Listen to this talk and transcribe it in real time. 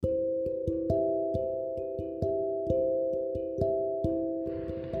You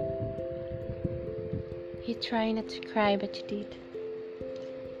try not to cry, but you did.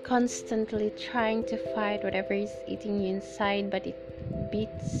 Constantly trying to fight whatever is eating you inside, but it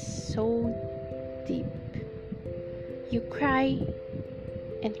beats so deep. You cry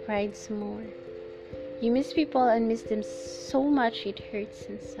and cried some more. You miss people and miss them so much it hurts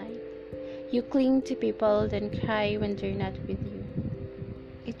inside. You cling to people, then cry when they're not with you.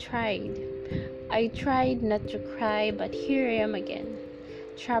 I tried not to cry, but here I am again,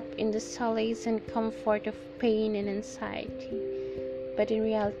 trapped in the solace and comfort of pain and anxiety. But in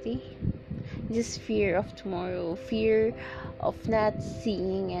reality, just fear of tomorrow, fear of not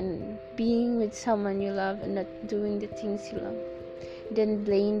seeing and being with someone you love and not doing the things you love. Then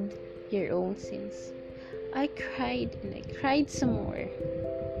blamed your own sins. I cried and I cried some more.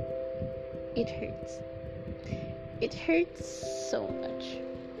 It hurts. It hurts so much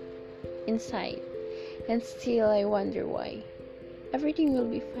inside, and still I wonder why. Everything will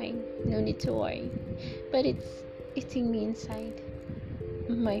be fine, no need to worry, but it's eating me inside.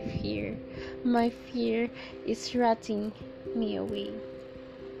 My fear is rotting me away.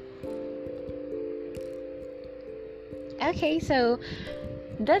 Okay, so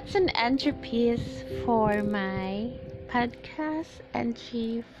that's an entry piece for my podcast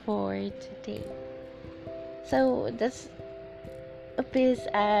entry for today. So that's a piece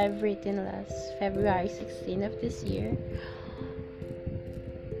I've written last February 16th of this year.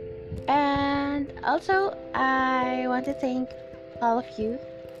 And also, I want to thank all of you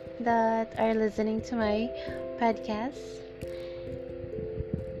that are listening to my podcast,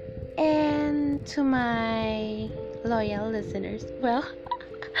 and to my loyal listeners. Well,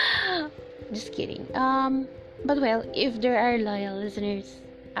 just kidding. But well, if there are loyal listeners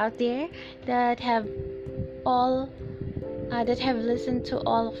out there that have listened to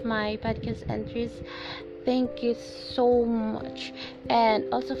all of my podcast entries, thank you so much. And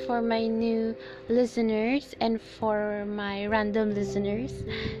also for my new listeners and for my random listeners,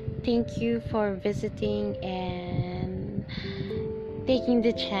 thank you for visiting and taking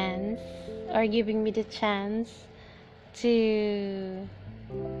the chance, or giving me the chance to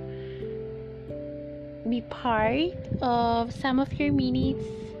be part of some of your minutes,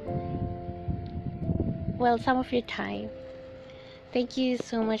 some of your time. Thank you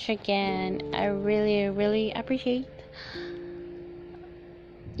so much again. I really appreciate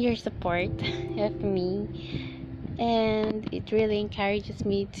your support of me, and it really encourages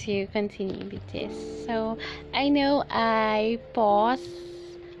me to continue with this. So I know I pause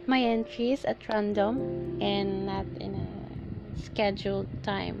my entries at random and not in a scheduled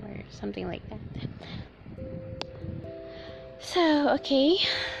time or something like that. So okay,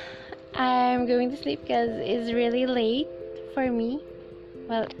 I'm going to sleep because it's really late for me.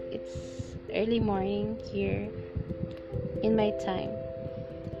 Well, it's early morning here in my time.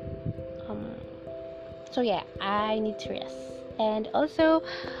 So yeah, I need to rest. And also,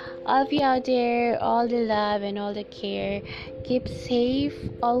 all of you out there, all the love and all the care, keep safe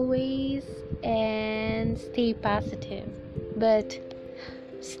always and stay positive. But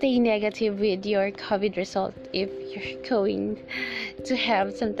stay negative with your COVID result if you're going to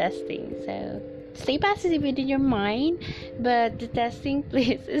have some testing. So stay positive within your mind, but the testing,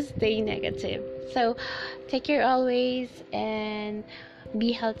 please stay negative. So take care always and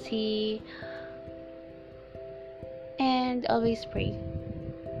be healthy, and always pray.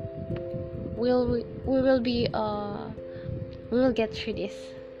 We will get through this.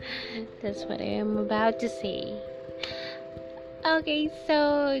 That's what I am about to say. Okay,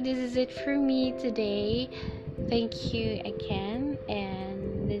 so this is it for me today. Thank you again,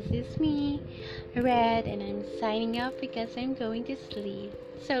 and this is me, Red, and I'm signing off because I'm going to sleep.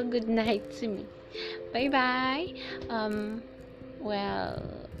 So good night to me. Bye bye.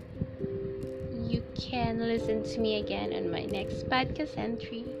 You can listen to me again on my next podcast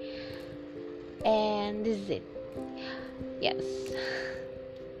entry, and this is it. Yes.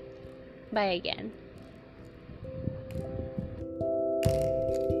 Bye again.